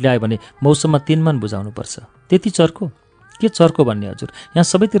छापट ल्यायो भने मौसममा 3 मन बुझाउनुपर्छ। त्यति चर्को? के चर्को भन्ने हजुर? यहाँ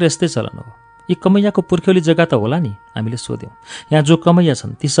सबैतिर यस्तै चलन हो। यी कमैयाको पुर्ख्यौली जग्गा त होला नि? हामीले सोध्यौँ। यहाँ जो कमैया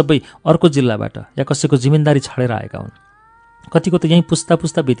छन् ती सबै अर्को जिल्लाबाट या कसैको जिमिनदारी छाडेर आएका हुन्। कतिको त यहीँ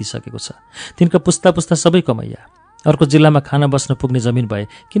पुस्ता बितिसकेको छ। तिनका पुस्ता सबै कमैया। अर्को जिल्लामा खाना बस्न पुग्ने जमिन भए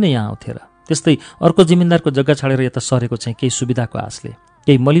किन यहाँ आउँथे र? त्यस्तै अर्को जिमिनदारको जग्गा छाडेर यता सरेको चाहिँ केही सुविधाको आशले,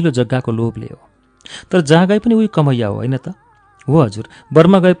 केही मलिलो जग्गाको लोभले हो। तर जहाँ गए पनि उही कमैया हो, होइन त? हो हजुर।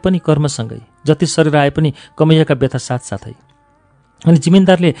 बर्मा गए पनि कर्मसँगै, जति सरेर आए पनि कमैयाका व्यथा साथसाथै। अनि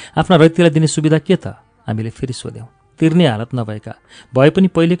जिमिनदारले आफ्ना रैतीलाई दिने सुविधा के त? हामीले फेरि सोध्यौँ। तिर्ने हालत नभएका भए पनि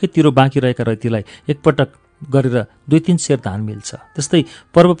पहिलेकै तिरो बाँकी रहेका रैतीलाई एकपटक गरेर 2-3 सेर धान मिल्छ। त्यस्तै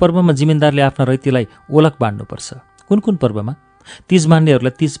पर्वमा जिमिनदारले आफ्ना रैतीलाई ओलक बाँड्नुपर्छ। कुन पर्वमा? तीज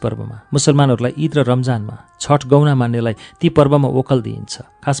मान्नेहरूलाई तीज पर्वमा, मुसलमानहरूलाई ईद र रमजानमा, छठ गौना मान्नेलाई ती पर्वमा ओकल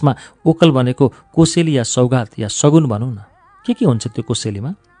दिइन्छ। खासमा ओकल भनेको कोसेली या सौगात या सगुन भनौँ न। के हुन्छ त्यो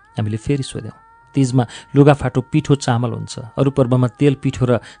कोसेलीमा? हामीले फेरि सोध्यौँ। तीजमा लुगाफाटो पिठो चामल हुन्छ, अरू पर्वमा तेल पिठो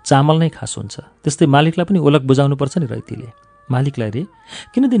र चामल नै खास हुन्छ। त्यस्तै मालिकलाई पनि ओलक बुझाउनुपर्छ नि रैतीले। मालिकलाई रे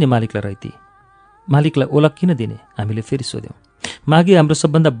किन दिने? मालिकलाई रैती, मालिकलाई ओलक किन दिने? हामीले फेरि सोध्यौँ। माघे हाम्रो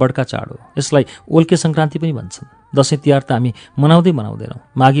सबभन्दा बडका चाड हो। यसलाई ओल्के सङ्क्रान्ति पनि भन्छन्। दसैँ तिहार त हामी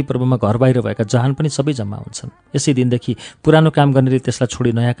मनाउँदैनौँ। माघी पर्वमा घर बाहिर भएका जहान पनि सबै जम्मा हुन्छन्। यसै दिनदेखि पुरानो काम गर्नेले त्यसलाई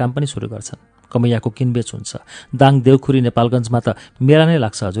छोडी नयाँ काम पनि सुरु गर्छन्। कमैयाको किनबेच हुन्छ। दाङ देउखुरी नेपालगञ्जमा त मेला नै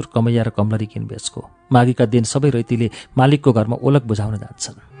लाग्छ हजुर कमैया र कमलरी किनबेचको। माघीका दिन सबै रैतीले मालिकको घरमा ओलक बुझाउन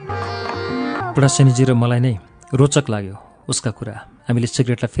जान्छन्। बुढासेनीजी र मलाई नै रोचक लाग्यो उसका कुरा। हामीले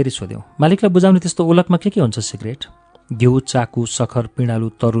सिगरेटलाई फेरि सोध्यौँ। मालिकलाई बुझाउने त्यस्तो ओलकमा के हुन्छ? सिगरेट, घिउ, चाकु, सखर, पिँडालु,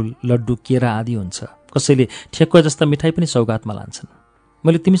 तरुल, लड्डु, केरा आदि हुन्छ। कसैले ठेकुवा जस्ता मिठाई पनि सौगातमा लान्छन्।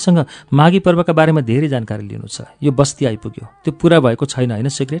 मैले तिमीसँग माघी पर्वका बारेमा धेरै जानकारी लिनु छ। यो बस्ती आइपुग्यो। त्यो पुरा भएको छैन होइन?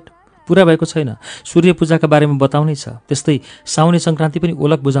 सिगरेट पुरा भएको छैन। सूर्य पूजाका बारेमा बताउनै छ। त्यस्तै साउने सङ्क्रान्ति पनि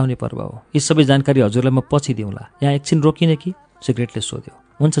ओलक बुझाउने पर्व हो। यी सबै जानकारी हजुरलाई म पछि दिउँला। यहाँ एकछिन रोकिने कि? सिगरेटले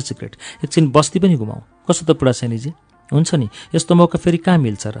सोध्यो। हुन्छ सिगरेट, एकछिन बस्ती पनि घुमाऊ। कसो त बुढासेनीजी? हुन्छ नि, यस्तो मौका फेरि कहाँ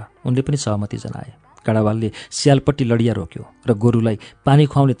मिल्छ र? उनले पनि सहमति जनाए। काडावालले सियालपट्टि लडिया रोक्यो र गोरुलाई पानी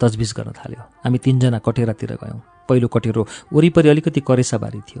खुवाउने तजबिज गर्न थाल्यो। हामी 3 जना कटेरातिर गयौँ। पहिलो कटेरो वरिपरि अलिकति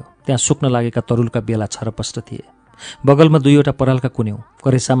करेसाबारी थियो। त्यहाँ सुक्न लागेका तरुलका बेला छरपष्ट थिए। बगलमा 2वटा परालका कुन्यौँ।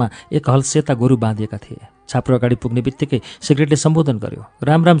 करेसामा एक हल सेता गोरु बाँधिएका थिए। छाप्रो अगाडि पुग्ने बित्तिकै सिगरेटले सम्बोधन गर्यो।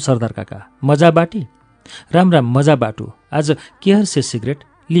 राम राम सरदार काका, मजा बाटी? राम राम, मजा बाटु। आज के हर्से सिगरेट?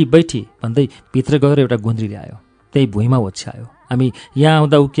 लि बैठी भन्दै भित्र गएर एउटा गुन्द्री ल्यायो। त्यही भुइँमा ओछ्यायो। हामी यहाँ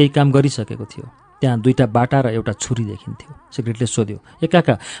आउँदा ऊ केही काम गरिसकेको थियो। त्यहाँ 2टा बाटा र एउटा छुरी देखिन्थ्यो। सिगरेटले सोध्यो, ए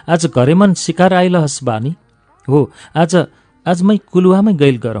काका, आज घरेमन शिकार आइलहस् बानी? हो, आज मै कुलुवामै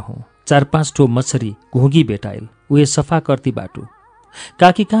गइल गरहँ। 4-5 ठो मछरी घुगी भेटाइल। उहे सफा करती बाटू।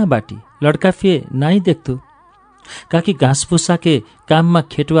 काकी कहाँ बाटी? लड़का फे नाई देख्थु। काकी घाँस भुसा के काममा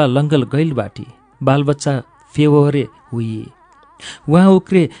खेटुवा लङ्गल गइल बाटी। बाल बच्चा फेवरे हुई। वहाँ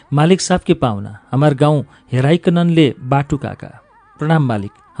उक्रे मालिक साहब के पाहुना। हमार गाउँ हेराइकननले बाटू काका। प्रणाम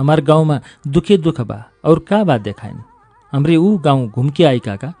मालिक, हमार गाउँमा दुखे दुख बा और का बात देखाइन? हमरे ऊ गाउँ घुमके आई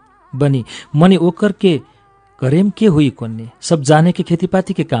काका। बनी मने ओकर के घरेम के हुई कोन्ने, सब जाने के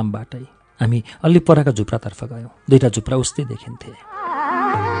खेतीपाती के काम बाटै। हामी अलि पराका झुप्रातर्फ गयौँ। 2टा झुप्रा उस्तै देखिन्थे।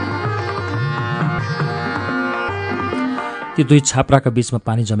 ती 2 छाप्राका बीचमा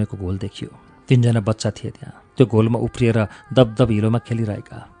पानी जमेको घोल देखियो। 3 जना बच्चा थिए त्यहाँ। त्यो घोलमा उफ्रिएर दबदब हिलोमा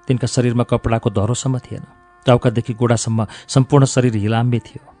खेलिरहेका। तिनका शरीरमा कपडाको धरोसम्म थिएन। टाउकादेखि गोडासम्म सम्पूर्ण शरीर हिलाम्बे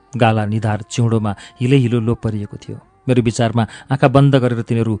थियो। गाला, निधार, चिउँडोमा हिलो लोप परिएको थियो। मेरो विचारमा आँखा बन्द गरेर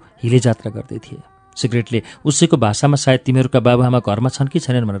तिनीहरू हिले जात्रा गर्दै थिए। सिगरेटले उसैको भाषामा सायद तिमीहरूका बाबुआमा घरमा छन् कि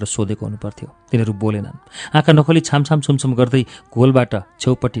छैनन् भनेर सोधेको हुनुपर्थ्यो। तिनीहरू बोलेनन्। आँखा नखोली छामछाम छुमछुम गर्दै घोलबाट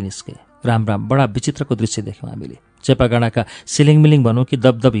छेउपट्टि निस्के। राम राम, बडा विचित्रको दृश्य देख्यौँ हामीले। चेपागाडाका सिलिङमिलिङ भनौँ कि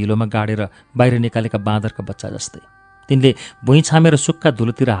दबदब हिलोमा गाडेर बाहिर निकालेका बाँदरका बच्चा जस्तै। तिनले भुइँ छामेर सुक्खा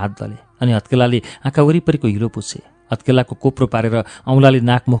धुलोतिर हात दले अनि हत्केलाले आँखा वरिपरिको हिलो पुछे। हत्केलाको कोप्रो पारेर औँलाले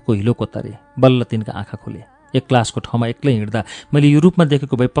नाकमुखको हिलो कोतरे। बल्ल तिनका आँखा खोले। एक क्लासको ठाउँमा एक्लै हिँड्दा मैले यो रूपमा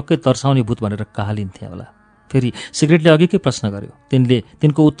देखेको भए पक्कै तर्साउने भूत भनेर कहालिन्थेँ होला। फेरि सिगरेटले अघिकै प्रश्न गर्यो।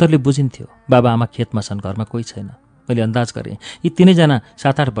 तिनको उत्तरले बुझिन्थ्यो। बाबा आमा खेतमा छन्, घरमा कोही छैन। मैले अन्दाज गरेँ यी 3 जना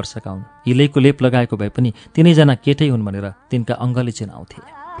 7-8 वर्षका हुन्। हिलैको लेप लगाएको भए पनि 3 जना केटै हुन् भनेर तिनका अङ्गले चिनाउँथे।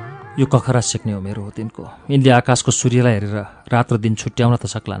 यो कखरा सिक्ने उमेर हो तिनको। यिनले आकाशको सूर्यलाई हेरेर रात र दिन छुट्याउन त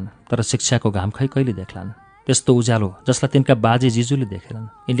सक्लान्, तर शिक्षाको घाम खै कहिले देख्लान्? त्यस्तो उज्यालो जसलाई तिनका बाजे जिजुले देखेनन्,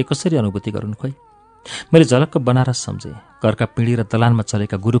 यिनले कसरी अनुभूति गरून् खोइ? मैले झलक्क बनारस सम्झेँ। घरका पिँढी र दलानमा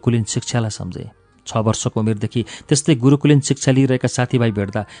चलेका गुरुकुलीन शिक्षालाई सम्झेँ। 6 वर्षको उमेरदेखि त्यस्तै गुरुकुलीन शिक्षा लिइरहेका साथीभाइ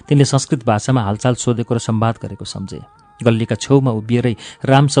भेट्दा तिनले संस्कृत भाषामा हालचाल सोधेको र संवाद गरेको सम्झेँ। गल्लीका छेउमा उभिएरै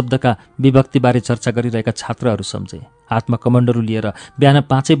राम शब्दका विभक्तिबारे चर्चा गरिरहेका छात्रहरू सम्झेँ। हातमा कमण्डलु लिएर बिहान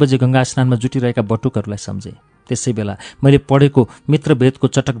 5 बजे गङ्गा स्नानमा जुटिरहेका बटुकहरूलाई सम्झेँ। त्यसै बेला मैले पढेको मित्रभेदको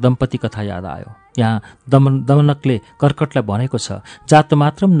चटक दम्पति कथा याद आयो। यहाँ दमनकले कर्कटलाई भनेको छ, जात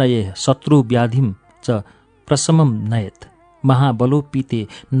मात्रम नये शत्रु व्याधिम च प्रशमम नयत महाबलोपीते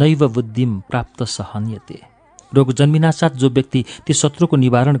नैव बुद्धिम प्राप्त सहन्यते। रोग जन्मिनासाथ जो व्यक्ति ती शत्रुको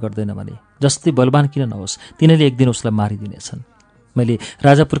निवारण गर्दैन भने जस्तै बलवान किन नहोस्, तिनीले एक दिन उसलाई मारिदिनेछन्। मैले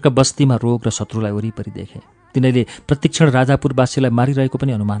राजापुरका बस्तीमा रोग र शत्रुलाई वरिपरि देखेँ। तिनीले प्रतिक्षण राजापुरवासीलाई मारिरहेको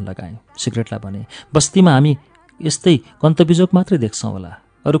पनि अनुमान लगाएँ। सिगरेटलाई भने, बस्तीमा हामी यस्तै कन्तबिजोग मात्रै देख्छौँ होला,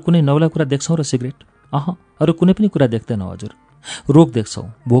 अरू कुनै नौला कुरा देख्छौँ र? सिगरेट, अरू कुनै पनि कुरा देख्दैनौँ हजुर। रोग देख्छौँ,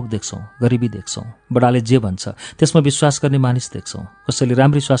 भोग देख्छौँ, गरिबी देख्छौँ, बडाले जे भन्छ त्यसमा विश्वास गर्ने मानिस देख्छौँ। कसैले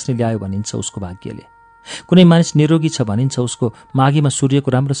राम्री स्वास्नी ल्यायो भनिन्छ उसको भाग्यले। कुनै मानिस निरोगी छ भनिन्छ उसको माघीमा सूर्यको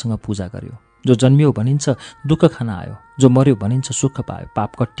राम्रोसँग पूजा गर्यो। जो जन्मियो भनिन्छ दुःख खान आयो, जो मर्यो भनिन्छ सुख पायो,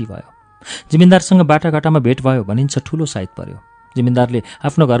 पाप कट्टी भयो। जिमिन्दारसँग बाटाघाटामा भेट भयो भनिन्छ ठुलो साइत पर्यो। जिमिन्दारले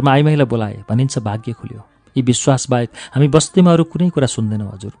आफ्नो घरमा आइमाईलाई बोलाए भनिन्छ भाग्य खुल्यो। यी विश्वास बाहेक हामी बस्तीमा अरू कुनै कुरा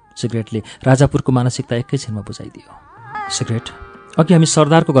सुन्दैनौँ हजुर। सिगरेटले राजापुरको मानसिकता एकैछिनमा बुझाइदियो। सिगरेट। अघि हामी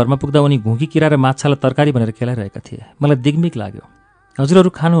सरदारको घरमा पुग्दा उनी घुँकी किरा र माछालाई तरकारी भनेर खेलाइरहेका थिए। मलाई दिग्मिक लाग्यो। हजुरहरू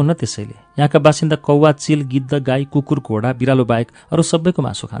खानुहुन्न त्यसैले। यहाँका बासिन्दा कौवा, चिल, गिद्ध, गाई, कुकुर, घोडा, बिरालो बाहेक अरू सबैको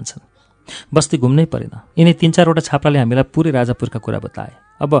मासु खान्छन्। बस्ती घुम्नै परेन। यिनै 3-4वटा छाप्राले हामीलाई पुरै राजापुरका कुरा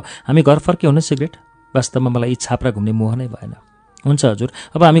बताए। अब हामी घर फर्के हुन सिगरेट? वास्तवमा मलाई यी छाप्रा घुम्ने मोह नै भएन। हुन्छ हजुर,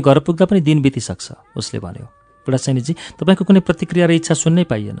 अब हामी घर पुग्दा पनि दिन बितिसक्छ, उसले भन्यो। बुढासैनीजी, तपाईँको कुनै प्रतिक्रिया र इच्छा सुन्नै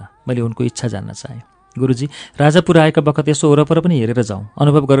पाइएन। मैले उनको इच्छा जान्न चाहेँ। गुरुजी, राजापुर आएका बखत यसो वरपर पनि हेरेर जाउँ,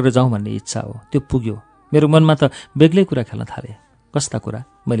 अनुभव गरेर जाउँ भन्ने इच्छा हो। त्यो पुग्यो। मेरो मनमा त बेग्लै कुरा खेल्न थाले। कस्ता कुरा?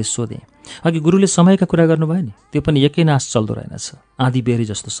 मैले सोधेँ। अघि गुरुले समयका कुरा गर्नुभयो नि, त्यो पनि एकै नास चल्दो रहेनछ। आँधी बेरी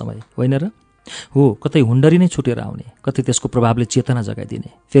जस्तो समय होइन र? हो, कतै हुन्डरी नै छुटेर आउने, कतै त्यसको प्रभावले चेतना जगाइदिने,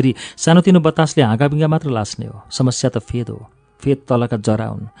 फेरि सानोतिनो बतासले हाँगाबिङ्गा मात्र लास्ने हो। समस्या त फेद हो। फेद तलका जरा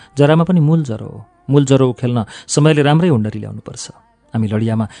हुन्। जरामा पनि मूल जरो हो। मूल जरो उखेल्न समयले राम्रै हुन्डरी ल्याउनुपर्छ। हामी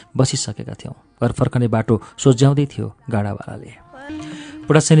लडियामा बसिसकेका थियौँ। घर फर्कने बाटो सोझ्याउँदै थियो गाडावालाले।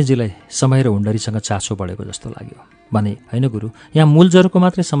 बुढासैनीजीलाई समय र हुन्डरीसँग चासो बढेको जस्तो लाग्यो। भने, होइन गुरु, यहाँ मूल जरोको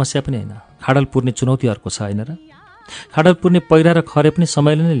मात्रै समस्या पनि होइन, खाडल पुर्ने चुनौती अर्को छ होइन र? खाडल पुर्ने पहिरा र खरे पनि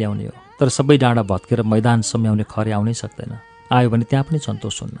समयले नै ल्याउने हो। तर सबै डाँडा भत्केर मैदान सम्याउने खरे आउनै सक्दैन। आयो भने त्यहाँ पनि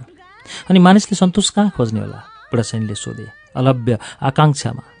सन्तोष हुन्न। अनि मानिसले सन्तोष कहाँ खोज्ने होला? बुढासैनीले सोधे। अलभ्य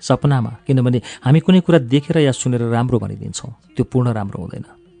आकाङ्क्षामा, सपनामा। किनभने हामी कुनै कुरा देखेर या सुनेर राम्रो भनिदिन्छौँ, त्यो पूर्ण राम्रो हुँदैन।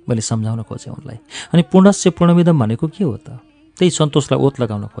 मैले सम्झाउन खोजेँ उनलाई। अनि पूर्णस्य पूर्णमिदम भनेको के हो त? त्यही सन्तोषलाई ओत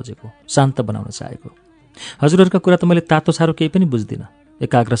लगाउन खोजेको, शान्त बनाउन चाहेको। हजुरहरूका कुरा त मैले तातो छारो केही पनि बुझ्दिनँ।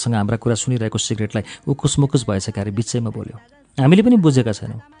 एकाग्रसँग हाम्रा कुरा सुनिरहेको सिगरेटलाई उकुसमुकुस भएछ क्यारे बिचैमा बोल्यो। हामीले पनि बुझेका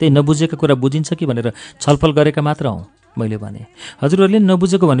छैनौँ। त्यही नबुझेका कुरा बुझिन्छ कि भनेर छलफल गरेका मात्र हौँ। मैले भने, हजुरहरूले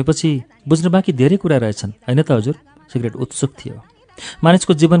नबुझेको भनेपछि बुझ्न बाँकी धेरै कुरा रहेछन् होइन त हजुर? सिगरेट उत्सुक थियो।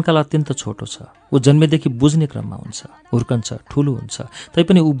 मानिसको जीवनकाल अत्यन्त छोटो छ। ऊ जन्मेदेखि बुझ्ने क्रममा हुन्छ, हुर्कन्छ, ठुलो हुन्छ,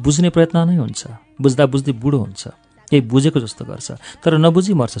 तैपनि ऊ बुझ्ने प्रयत्न नै हुन्छ। बुझ्दा बुझ्दै बुढो हुन्छ। केही बुझेको जस्तो गर्छ, तर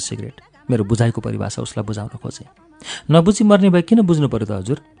नबुझी मर्छ सिगरेट। मेरो बुझाइको परिभाषा उसलाई बुझाउन खोजेँ। नबुझी मर्ने भए किन बुझ्नु पर्यो त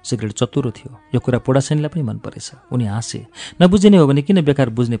हजुर? सिगरेट चतुरो थियो। यो कुरा बुढासैनीलाई पनि मन परेछ। उनी हाँसे। नबुझिने हो भने किन बेकार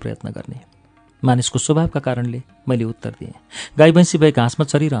बुझ्ने प्रयत्न गर्ने? मानिसको स्वभावका कारणले, मैले उत्तर दिएँ। गाई भैँसी भए घाँसमा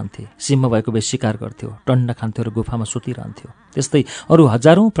चरिरहन्थे, सिंह भएको भए शिकार गर्थ्यो, टन्डा खान्थ्यो र गुफामा सुतिरहन्थ्यो। त्यस्तै अरू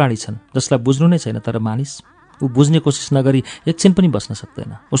हजारौँ प्राणी छन् जसलाई बुझ्नु नै छैन, तर मानिस ऊ बुझ्ने कोसिस नगरी एकछिन पनि बस्न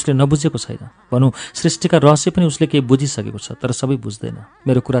सक्दैन। उसले नबुझेको छैन। भनौँ सृष्टिका रहस्य पनि उसले केही बुझिसकेको छ, तर सबै बुझ्दैन।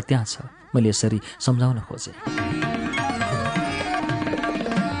 मेरो कुरा त्यहाँ छ। मैले यसरी सम्झाउन खोजेँ।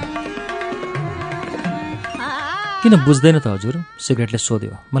 किन बुझ्दैन त हजुर? सिगरेटले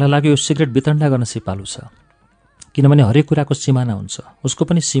सोध्यो। मलाई लाग्यो यो सिगरेट वितण्डा गर्न सिपालु छ। किनभने हरेक कुराको सिमाना हुन्छ, उसको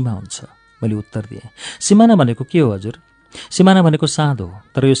पनि सीमा हुन्छ। मैले उत्तर दिएँ। सिमाना भनेको के हो हजुर? सिमाना भनेको साँध हो,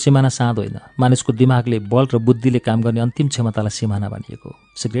 तर यो सिमाना साँध होइन। मानिसको दिमागले, बल र बुद्धिले काम गर्ने अन्तिम क्षमतालाई सिमाना भनिएको हो।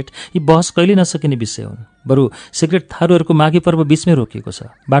 सिगरेट यी बहस कहिले नसकिने विषय हुन्। बरु सिगरेट थारूहरूको माघे पर्व बिचमै रोकिएको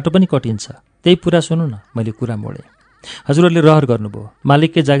छ। बाटो पनि कटिन्छ। त्यही पुरा सुन्नु न। मैले कुरा मोडेँ। हजुरहरूले रहर गर्नुभयो।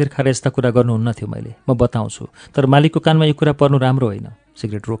 मालिककै जागिर खाएर यस्ता कुरा गर्नुहुन्न थियो। मैले म बताउँछु, तर मालिकको कानमा यो कुरा पर्नु राम्रो होइन।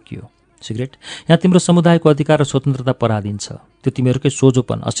 सिगरेट रोकियो। सिगरेट, यहाँ तिम्रो समुदायको अधिकार र स्वतन्त्रता पराधीन छ। त्यो तिमीहरूकै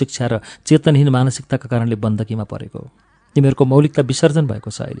सोझोपन, अशिक्षा र चेतनहीन मानसिकताका कारणले बन्दकीमा परेको हो। तिमीहरूको मौलिकता विसर्जन भएको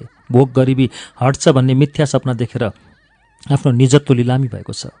छ। अहिले भोग, गरिबी हट्छ भन्ने मिथ्या सपना देखेर आफ्नो निजत्व लिलामी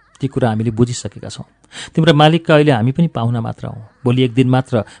भएको छ। ती कुरा हामीले बुझिसकेका छौँ। तिम्रो मालिकका अहिले हामी पनि पाहुना मात्र हौँ। भोलि एक दिन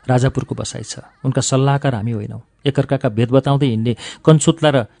मात्र राजापुरको बसाइ छ। उनका सल्लाहकार हामी होइनौँ। एकअर्काका भेद बताउँदै हिँड्ने कन्छुत्ला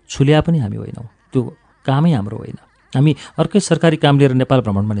र छुल्या पनि हामी होइनौँ। त्यो कामै हाम्रो होइन। हामी अर्कै सरकारी काम लिएर नेपाल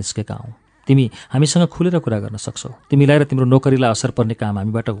भ्रमणमा निस्केका हौँ। तिमी हामीसँग खुलेर कुरा गर्न सक्छौ। तिमीलाई र तिम्रो नोकरीलाई असर पर्ने काम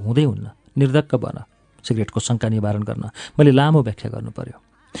हामीबाट हुँदै हुन्न। निर्धक्क बन। सिगरेटको शङ्का निवारण गर्न मैले लामो व्याख्या गर्नु पर्यो।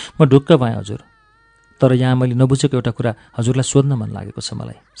 म ढुक्क भएँ हजुर, तर यहाँ मैले नबुझेको एउटा कुरा हजुरलाई सोध्न मन लागेको छ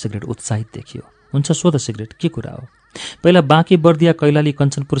मलाई। सिगरेट उत्साहित देखियो। हुन्छ सोध सिगरेट, के कुरा हो? पहिला बाँके, बर्दिया, कैलाली,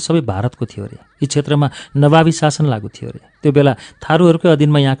 कञ्चनपुर सबै भारतको थियो अरे। यी क्षेत्रमा नवाबी शासन लागू थियो अरे। त्यो बेला थारूहरूकै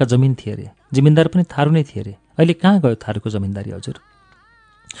अधीनमा यहाँका जमिन थिए अरे। जिमिन्दार पनि थारू नै थिए अरे। अहिले कहाँ गयो थारूको जमिनदारी हजुर?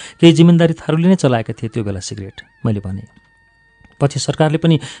 केही जिमिन्दारी थारूले नै चलाएका थिए त्यो बेला। सिगरेट, मैले भने। पछि सरकारले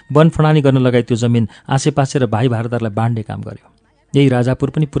पनि वन प्रणाली गर्न लगाई त्यो जमिन आसेपासे र भाइ भारदारलाई बाँड्ने काम गर्यो। यही राजापुर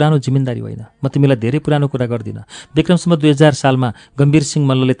पनि पुरानो जिम्मेदारी होइन। म तिमीलाई धेरै पुरानो कुरा गर्दिनँ। विक्रमसम्म 2000 सालमा गम्भीर सिंह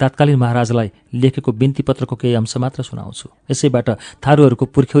मल्लले तत्कालीन महाराजलाई लेखेको बिन्ती पत्रको केही अंश मात्र सुनाउँछु। यसैबाट थारूहरूको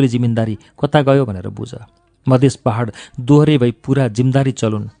पुर्ख्यौली जिम्मेदारी कता गयो भनेर बुझ। मधेस पहाड दोहोरे भई पुरा जिम्मेदारी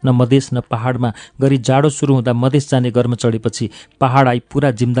चलुन्। न मधेस न पहाडमा गरी जाडो सुरु हुँदा मधेस जाने गर्म चढेपछि पहाड आई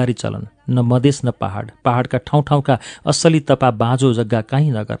पुरा जिम्मेदारी चलन। न मधेस न पहाड, पहाडका ठाउँ ठाउँका असली तपा बाँझो जग्गा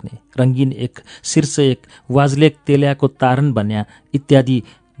काहीँ नगर्ने, रङ्गीन एक, शीर्ष एक, वाजलेक तेल्याको तारन भन्या इत्यादि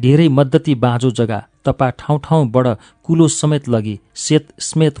धेरै मद्दती बाँझो जग्गा, तपा ठाउँ ठाउँबाट कुलो समेत लगी सेत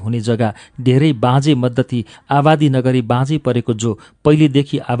स्मेत हुने जग्गा, धेरै बाँझे मद्दती आबादी नगरी बाँझै परेको जो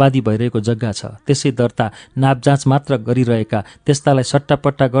पहिलेदेखि आबादी भइरहेको जग्गा छ, त्यसै दर्ता नापजाँच मात्र गरिरहेका, त्यस्तालाई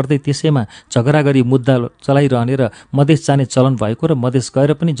सट्टापट्टा गर्दै त्यसैमा झगडा गरी मुद्दा चलाइरहने र मधेस जाने चलन भएको र मधेस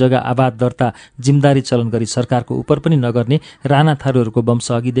गएर पनि जग्गा आबाद दर्ता जिम्मेदारी चलन गरी सरकारको उपर पनि नगर्ने राणा थारूहरूको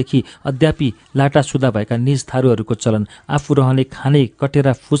वंश अघिदेखि अद्यापि लाटासुदा भएका निज थारूहरूको चलन, आफू रहने खाने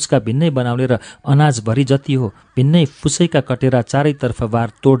कटेरा फुसका भिन्नै बनाउने र अनाज भरि जति हो भिन्नै फुसैका कटेरा चारैतर्फ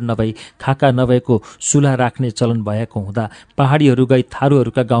बार तोड नभई खाका नभएको सुला राख्ने चलन भएको हुँदा पहाडीहरू गई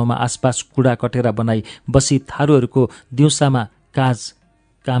थारूहरूका गाउँमा आसपास कुडा कटेरा बनाई बसी थारूहरूको दिउँसामा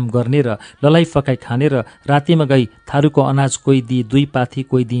काम गर्ने र ललाई फकाई खाने र रातिमा गई थारूको अनाज कोही दिई 2 पाथी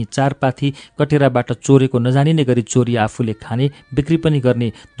कोही दिई 4 पाथी कटेराबाट चोरेको नजानिने गरी चोरी आफूले खाने बिक्री पनि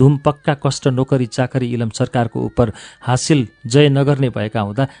गर्ने धुम पक्का कष्ट नोकरी चाकरी इलम सरकारको उपर हासिल जय नगर्ने भएका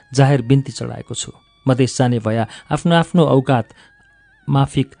हुँदा जाहेर बिन्ती चढाएको छु। मधेस जाने भया आफ्नो आफ्नो औकात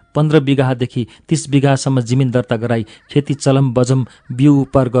माफिक 15 बिघादेखि 30 बिघासम्म जमिन दर्ता गराई खेती चलम बजम बिउ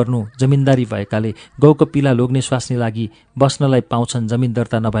उपर गर्नु जमिनदारी भएकाले गौको पिला लोग्ने स्वास्नी लागि बस्नलाई पाउँछन्। जमिन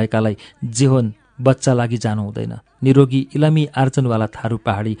दर्ता नभएकालाई जेहोन बच्चा लागि जानु हुँदैन। निरोगी इलामी आर्जनवाला थारू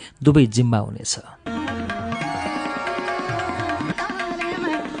पहाडी दुवै जिम्मा हुनेछ।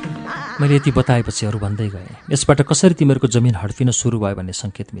 मैले यति बताएपछि अरू भन्दै गएँ। यसबाट कसरी तिमीहरूको जमिन हड्फिन सुरु भयो भन्ने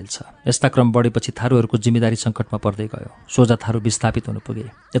सङ्केत मिल्छ। यस्ता क्रम बढेपछि थारूहरूको जिम्मेदारी सङ्कटमा पर्दै गयो। सोझा थारू विस्थापित हुनु पुगे।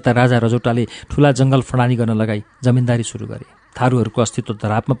 यता राजा रजौटाले ठुला जङ्गल फडानी गर्न लगाई जमिनदारी सुरु गरे। थारूहरूको अस्तित्व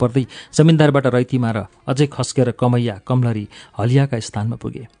धरापमा पर्दै जमिनदारबाट रैतीमा र अझै खस्केर कमैया कमलरी हलियाका स्थानमा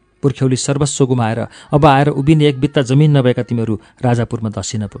पुगे। पुर्ख्यौली सर्वस्व गुमाएर अब आएर उभिने एक बित्ता जमिन नभएका तिमीहरू राजापुरमा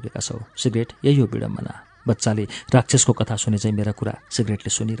दसिन पुगेका छौ। सिगरेट यही हो विडम्बना। बच्चाले राक्षसको कथा सुने चाहिँ मेरा कुरा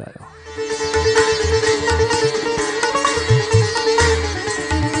सिगरेटले सुनिरह्यो।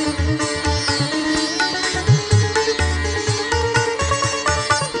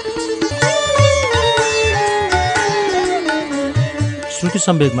 श्रुति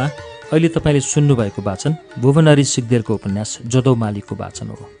सम्वेगमा अहिले तपाईँले सुन्नुभएको वाचन भुवनहरी सिग्देलको उपन्यास जदौमालीको वाचन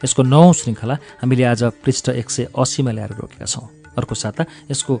हो। यसको 9औं श्रृङ्खला हामीले आज पृष्ठ 180मा ल्याएर रोकेका छौँ। अर्को साता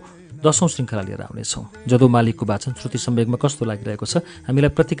यसको 10औं श्रृङ्खला लिएर आउनेछौँ। जदौमालीको वाचन श्रुति सम्वेगमा कस्तो लागिरहेको छ हामीलाई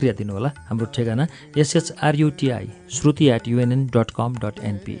प्रतिक्रिया दिनुहोला। हाम्रो ठेगाना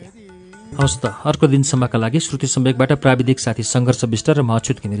shruti@unn.com.np। हवस् त, अर्को दिनसम्मका लागि श्रुति सम्वेगबाट प्राविधिक साथी सङ्घर्ष विष्ट र म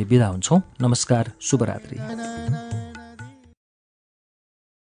अच्युत घिमिरे बिदा हुन्छौँ। नमस्कार, शुभरात्रि।